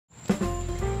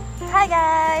Hi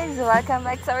guys! Welcome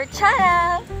back to our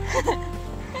channel!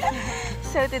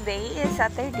 So today is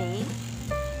Saturday,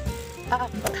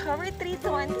 October 3,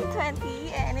 2020,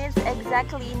 and it's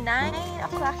exactly 9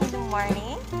 o'clock in the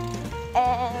morning.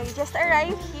 And we just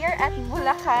arrived here at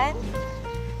Bulacan.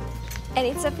 And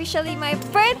it's officially my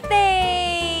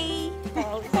birthday!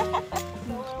 So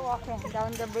we're walking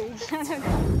down the bridge.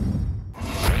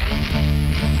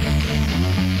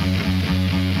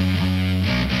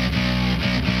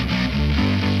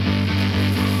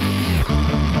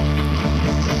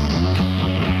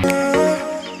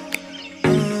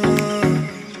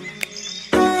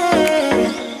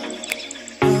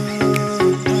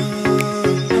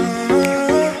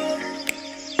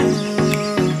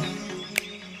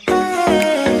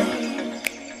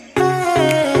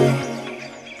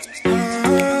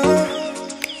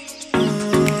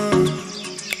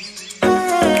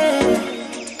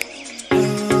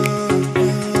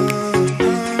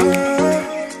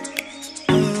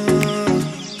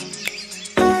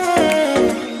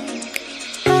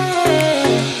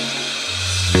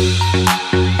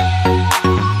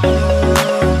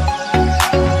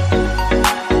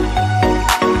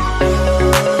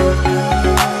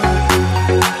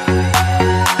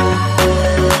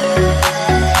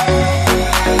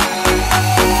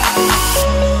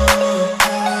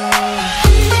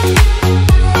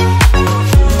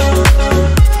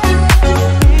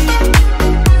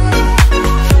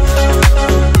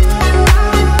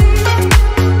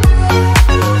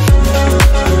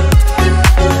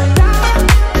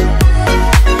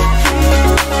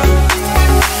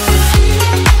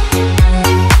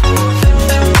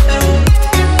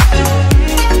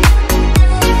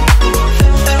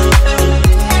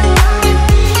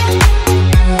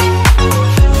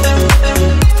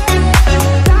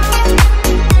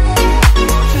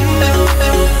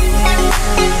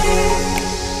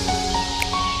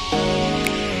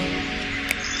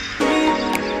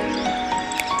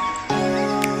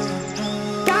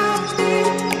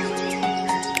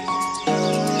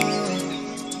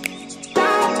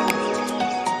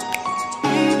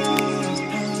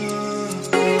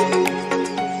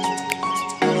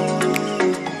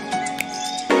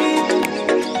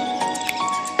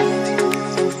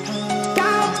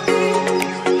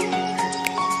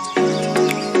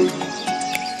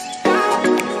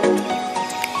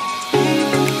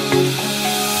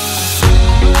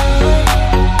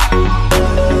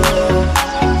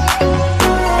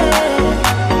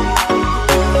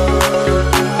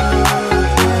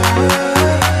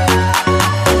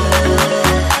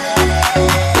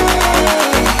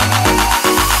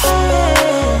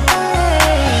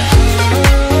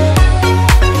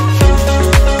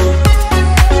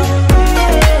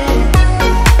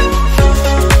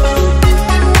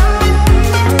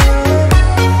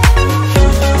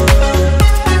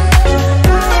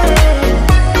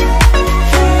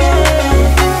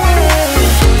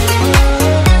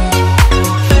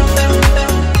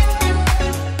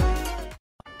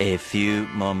 A few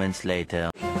moments later.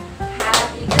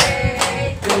 Happy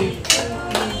birthday to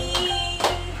me.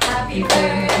 Happy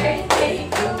birthday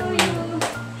to you.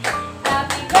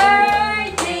 Happy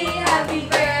birthday, happy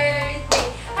birthday,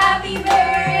 happy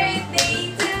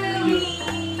birthday to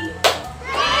me.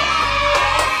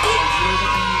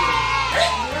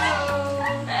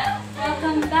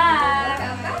 Welcome back.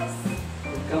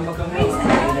 Welcome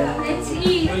back. Let's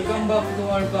eat. Welcome back to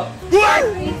our back.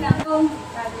 Wait lang po.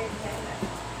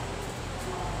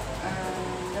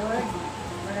 Lord,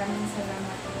 maraming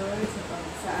salamat Lord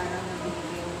sa araw na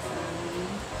binigay mo sa amin.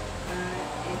 At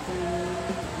ito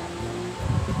ang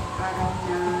araw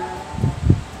na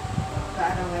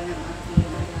kaarawan ng aking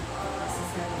anak si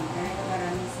Saren'S.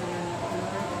 Maraming salamat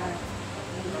Lord at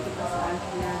nandito ka sa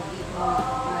akin lagi o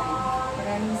pagkain.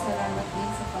 Maraming salamat din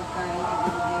sa pagkain na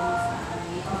binigay mo sa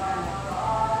amin.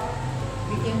 At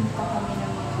bigyan mo pa kami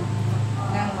ng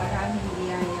maraming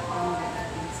biyaya pang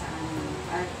darating sa amin.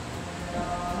 At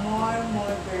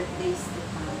more birthdays to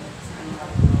come.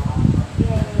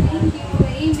 Thank you.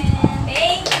 Amen.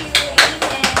 Thank you.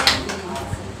 Amen.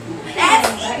 That's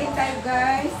it. Kain tayo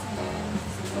guys.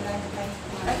 Simulan na tayo.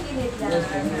 Pagkilit lang.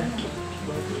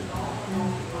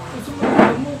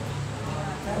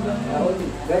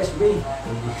 Guys, B.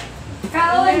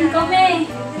 Kaon, kome.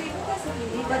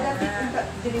 Iba dati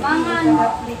Mangan.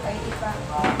 ay iba.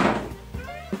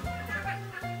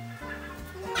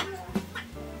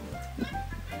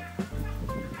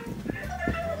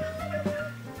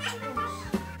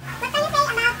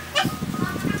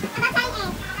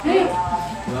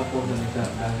 Wala po sa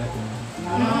dagat.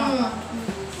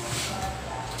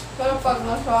 Sarap pag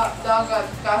nasa dagat.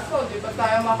 Kaso, di ba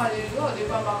tayo makaliligo? Di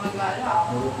ba makagala?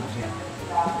 Puro na siya.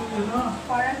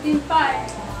 Quarantine pa eh.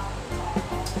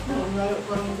 Lalo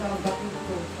pa rin sa dagat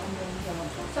ko.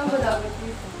 Saan ba dagat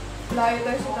dito? Layo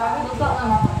tayo sa dagat.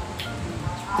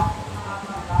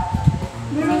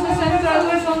 Pero sa Central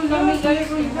Luzon, lamig kayo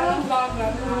rin ng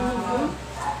dagat.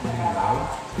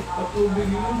 Patubig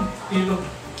yun. Ilog.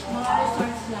 Mga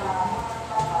resorts lang.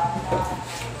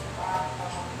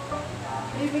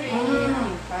 Libre.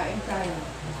 Kain tayo.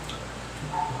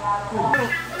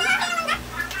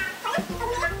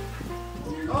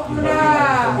 Okra!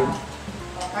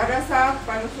 Para sa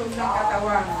palusog ng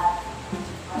katawan.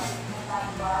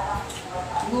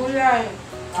 Gulay.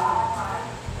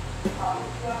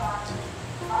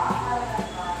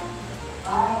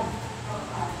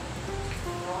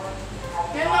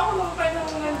 Yan ako magkain ng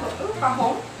mga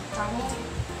kahong?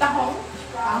 Tahong?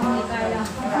 Tahong ni Carla.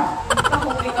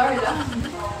 Tahong ni Carla.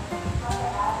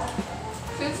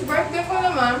 Since birthday ko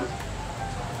naman,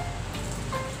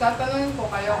 tatanungin ko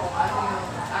kayo kung ano yung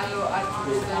ayaw at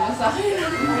gusto niyo sa akin.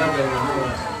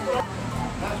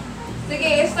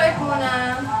 Sige, start muna.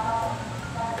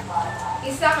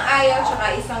 Isang ayaw tsaka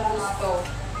isang gusto.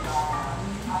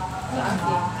 Sa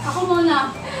akin. Ako muna.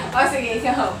 O sige,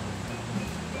 ikaw.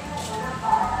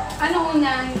 Anong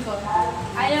unahin ko?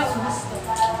 Ayaw o gusto?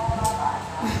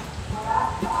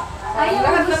 Ayaw o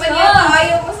Lahat gusto? naman yan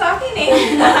ayaw mo sa akin eh.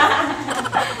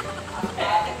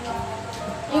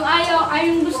 Yung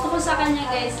yung gusto ko sa kanya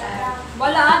guys,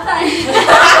 wala ata eh.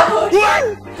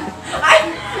 Ay!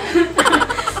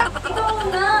 Ikaw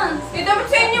muna. Dapat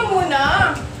sa inyo muna.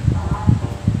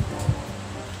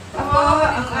 Ako,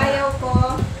 ang ayaw ko.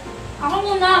 Ako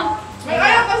muna. May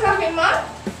ayaw ka sa akin, ma?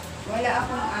 Wala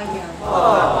akong ayaw.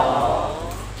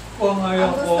 Ang ayaw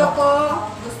Ang ko. gusto ko,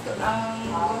 gusto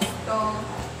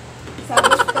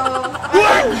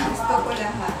ko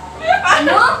lahat.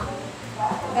 Ano?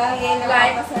 Dahil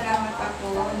Like? nagpapasalamat ako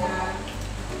na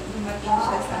dumating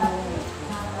siya sa mundo.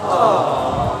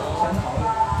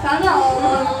 Sana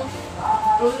all.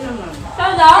 Ito naman.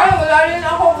 Sana? Ay, wala rin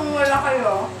ako kung wala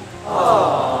kayo.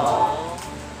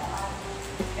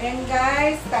 And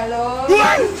guys, talong.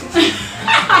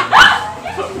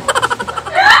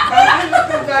 Pang ano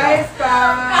to guys,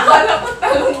 Akala ko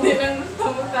talong din ang gusto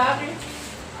mo sa akin.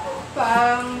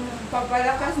 pang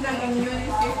papalakas ng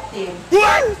immune system.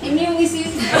 Immune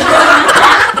system.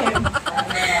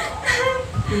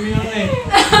 Immune eh.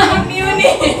 Immune.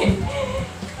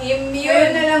 Yun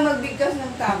Immune. na lang magbigkas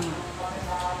ng tama.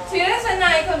 Sila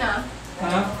sanay ko na.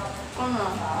 Ha? Ano?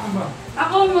 Ano ba?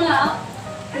 Ako muna,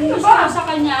 Ano gusto ba? ko sa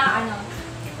kanya,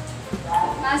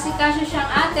 nasikaso siyang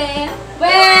ate.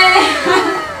 Weh!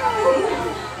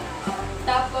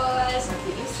 Tapos,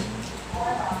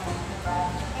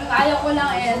 yung ayaw ko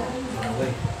lang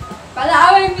Okay.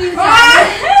 palaaway minsan.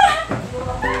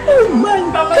 Oh my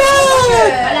God!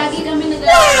 Palagi kami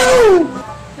nag-aaway.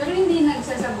 Pero hindi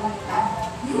nagsasabunutan.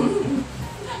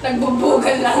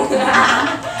 Nagbubugan lang.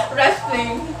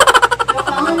 Wrestling.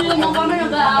 Ano naman kami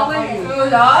nag-aaway.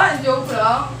 Wala, joke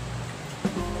lang.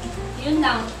 Yun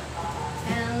lang.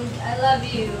 And I love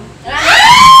you.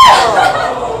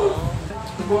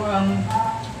 Ito ang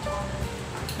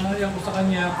ayaw ko sa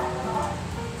kanya.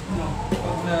 No,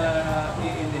 pag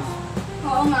naiinis.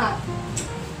 Oo nga.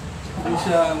 Hindi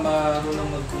siya marunong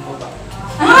magkumbaba.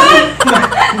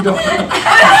 Joke lang.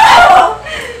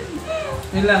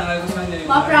 Yun lang, ayaw ko sa kanya. yung-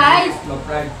 Ma-pride?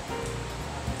 Ma-pride.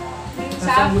 Kasi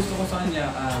ang gusto ko sa kanya,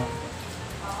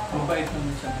 mabait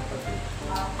naman siya kapatid.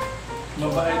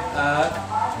 Mabait at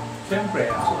siyempre,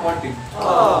 supportive.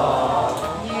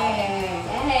 Yeah.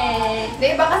 Yay!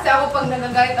 Di ba kasi ako pag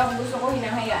nagagalit ako gusto ko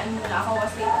hinahayaan muna ako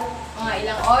kasi mga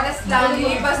ilang oras lang,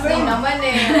 lilipas din naman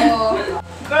eh. Oh.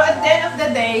 Pero at the end of the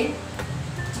day,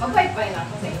 mabait pa rin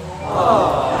ako sa iyo.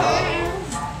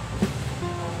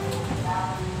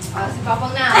 Si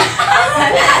Papang na.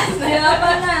 Kaya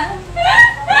pa na.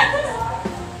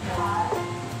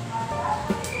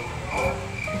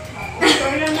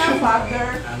 Sorry na, father.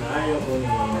 Ang ayaw ko ni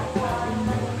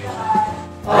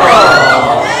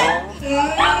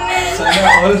Sana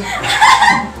all.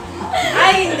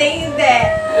 Ay, hindi, hindi.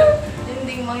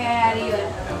 Hindi mangyayari yun.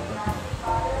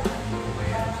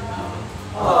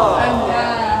 Anda.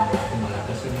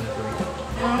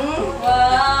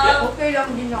 Wow! Okay lang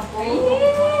din ako.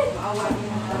 Maawa din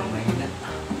ako.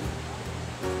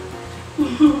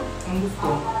 Ang gusto.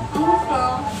 Ang gusto.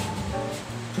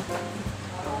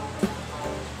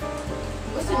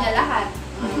 Gusto niya lahat.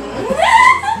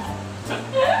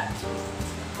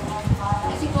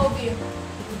 Si Kobe.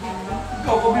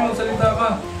 Ikaw, Kobe, magsalita ka.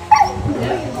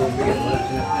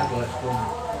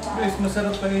 Guys,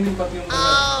 masarap kainin pati yung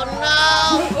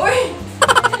Uy!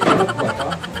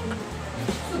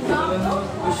 Sarap ba ito?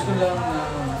 Wish ko lang na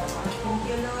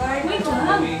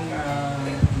maging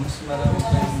mas marami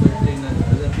tayong birthday na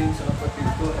alatin sa kapatid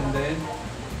ko, and then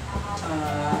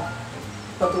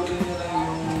patuloy niyo lang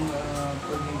yung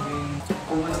pagiging,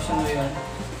 kung ano siya ngayon,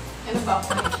 Ano ba?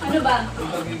 Ano ba? yung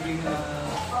pagiging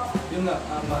yun nga,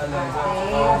 maalaga,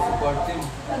 supportive.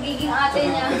 Pagiging ate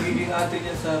niya. Pagiging ate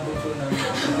niya sa bunso namin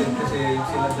kapatid kasi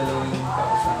sila dalawa yung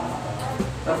kakasama.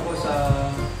 Tapos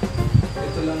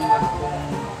ito lang naman kung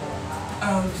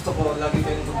gusto ko, lagi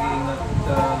kayong mag-iingat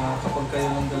kapag kayo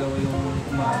lang dalawa yung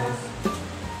umaalis.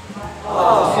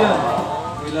 Tapos yan,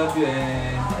 we love you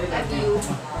and I love you.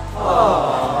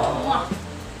 Mwah.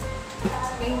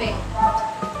 Bing bing.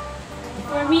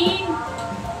 For me,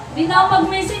 di na ako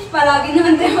mag-message. Palagi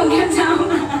naman tayo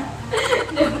magkasama.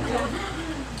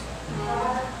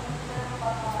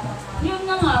 Yun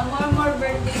na nga, more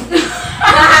birthdays.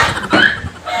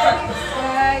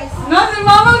 Guys, No, si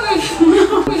Mama gusto mo.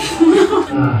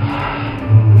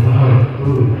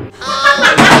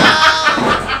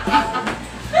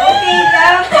 okay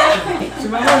lang. Si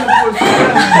Mama, nag-force ka.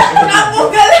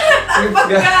 Nabugalan ang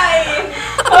pagkain.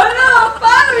 Ano?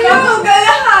 Paano yun?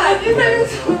 Nabugalahan.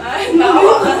 Ay,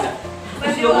 nawa ka.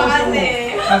 Maliwa kasi.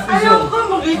 Ayaw ko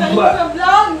makita niyo sa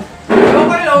vlog.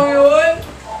 Okay lang yun.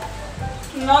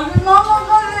 Lagi Mama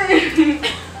kasi.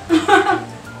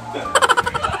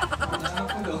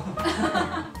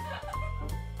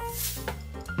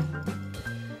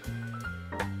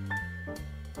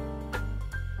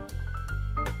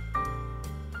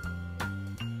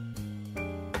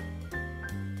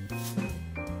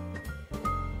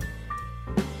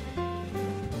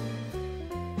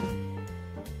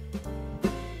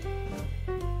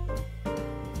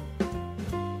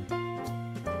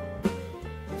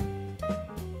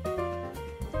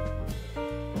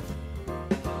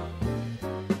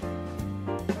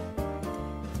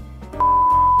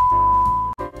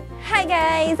 Hi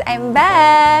guys! I'm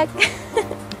back!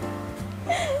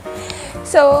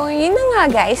 So, yun na nga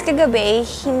guys, kagabi,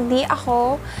 hindi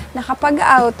ako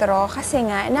nakapag-outro kasi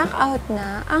nga, knock-out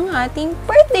na ang ating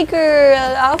birthday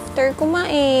girl after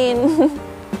kumain.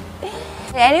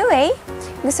 Anyway,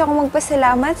 gusto kong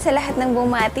magpasalamat sa lahat ng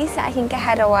bumati sa aking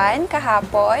kaharawan,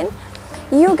 kahapon.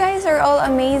 You guys are all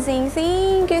amazing.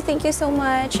 Thank you so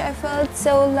much. I felt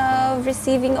so loved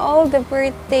receiving all the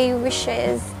birthday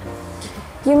wishes.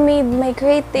 You made my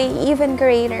great day even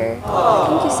greater.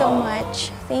 Thank you so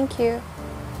much. Thank you.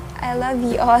 I love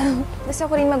you all. Gusto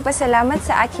ko rin magpasalamat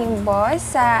sa aking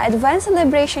boss sa advance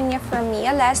celebration niya for me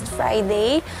last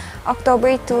Friday,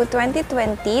 October 2,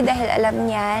 2020 dahil alam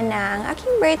niya na ang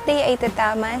aking birthday ay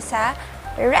tatama sa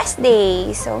rest day.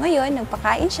 So ngayon,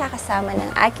 nagpakain siya kasama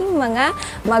ng aking mga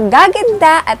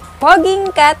magaganda at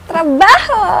poging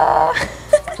katrabaho.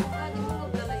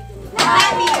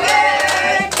 Happy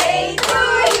birthday to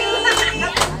you!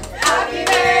 Happy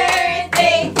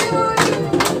birthday to you!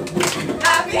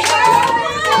 Happy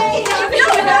birthday! Happy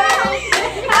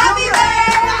birthday! Happy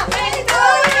birthday to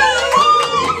you!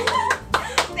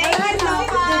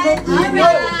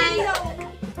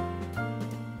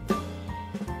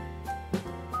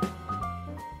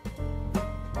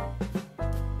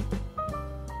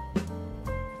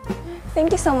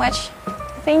 Thank you so much!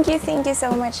 Thank you so much. Thank you so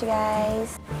much,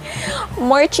 guys.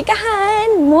 More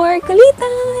chikahan, more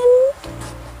kulitan.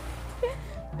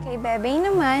 Kay Bebe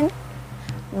naman,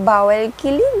 bawal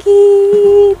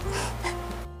kiligit.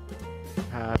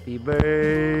 Happy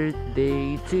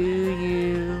birthday to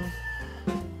you.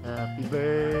 Happy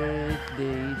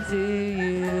birthday to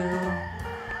you.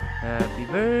 Happy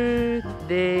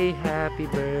birthday, happy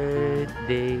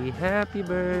birthday, happy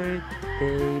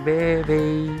birthday,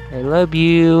 baby. I love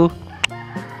you.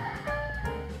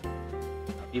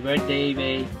 Happy birthday,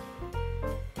 babe.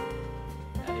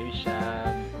 Ayos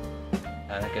siya.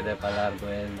 Sana kita palargo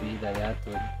el vida de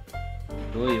atul.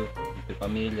 Tuyo, tu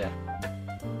pamilya.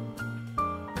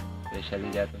 Especially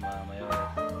dito mga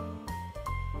mayores.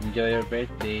 Enjoy your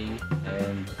birthday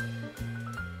and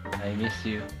I miss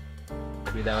you.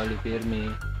 Cuida ulit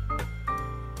firme.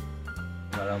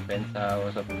 Walang pensa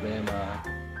o sa problema.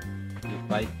 Keep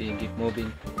fighting, keep moving.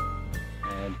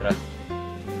 And trust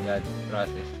God's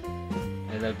process.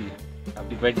 I love you.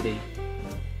 Happy birthday.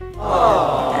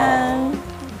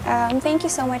 Thank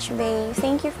you so much, babe.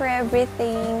 Thank you for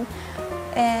everything.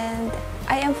 And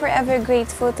I am forever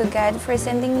grateful to God for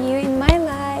sending you in my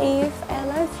life. I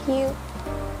love you.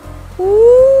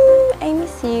 Woo! I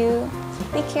miss you.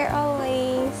 Take care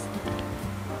always.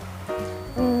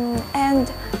 And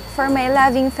for my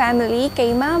loving family,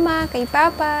 kay Mama, kay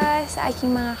Papa, sa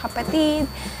aking mga kapatid,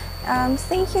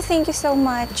 Thank you so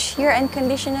much. Your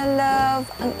unconditional love,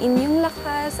 ang inyong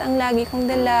lakas, ang lagi kong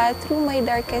dala through my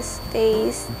darkest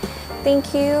days.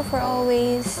 Thank you for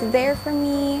always there for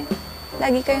me.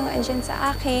 Lagi kayong andyan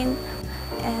sa akin.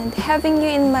 And having you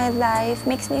in my life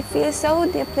makes me feel so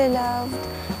deeply loved.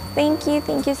 Thank you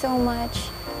so much.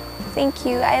 Thank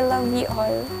you. I love you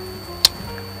all.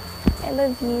 I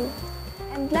love you.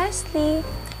 And lastly,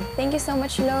 thank you so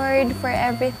much, Lord, for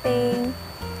everything.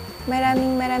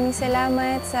 Maraming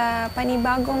salamat sa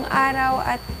panibagong araw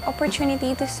at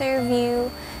opportunity to serve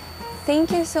you.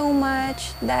 Thank you so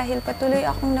much dahil patuloy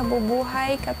akong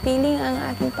nabubuhay, kapiling ang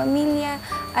aking pamilya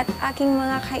at aking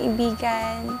mga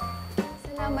kaibigan.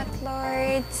 Salamat,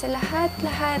 Lord, sa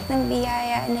lahat-lahat ng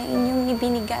biyaya na inyong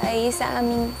ibinigay sa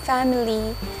aming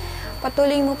family.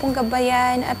 Patuloy mo pong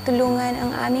gabayan at tulungan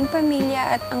ang aming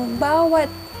pamilya at ang bawat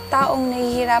taong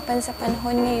nahihirapan sa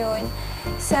panahon ngayon.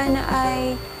 Sana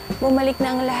ay bumalik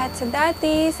na ang lahat sa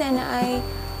dati, sana ay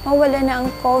mawala na ang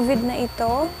COVID na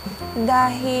ito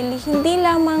dahil hindi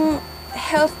lamang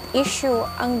health issue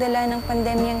ang dala ng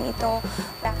pandemyang ito,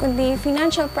 kundi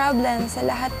financial problem sa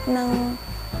lahat ng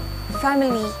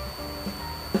family,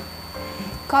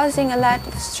 causing a lot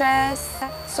of stress,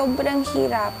 sobrang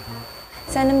hirap.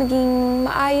 Sana maging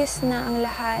maayos na ang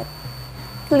lahat.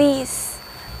 Please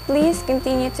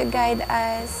continue to guide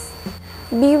us.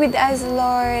 Be with us,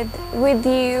 Lord. With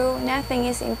you, nothing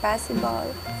is impossible.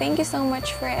 Thank you so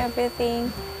much for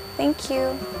everything. Thank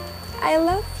you. I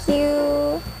love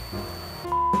you.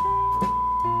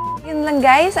 Yun lang,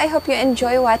 guys. I hope you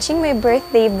enjoy watching my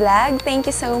birthday vlog. Thank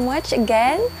you so much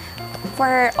again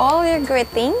for all your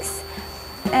greetings.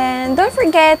 And don't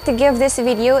forget to give this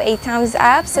video a thumbs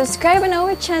up, subscribe on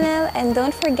our channel, and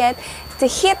don't forget to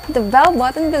hit the bell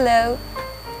button below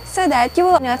so that you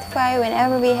will be notified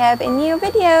whenever we have a new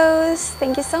videos.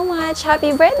 Thank you so much.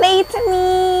 Happy birthday to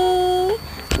me.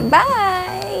 Bye.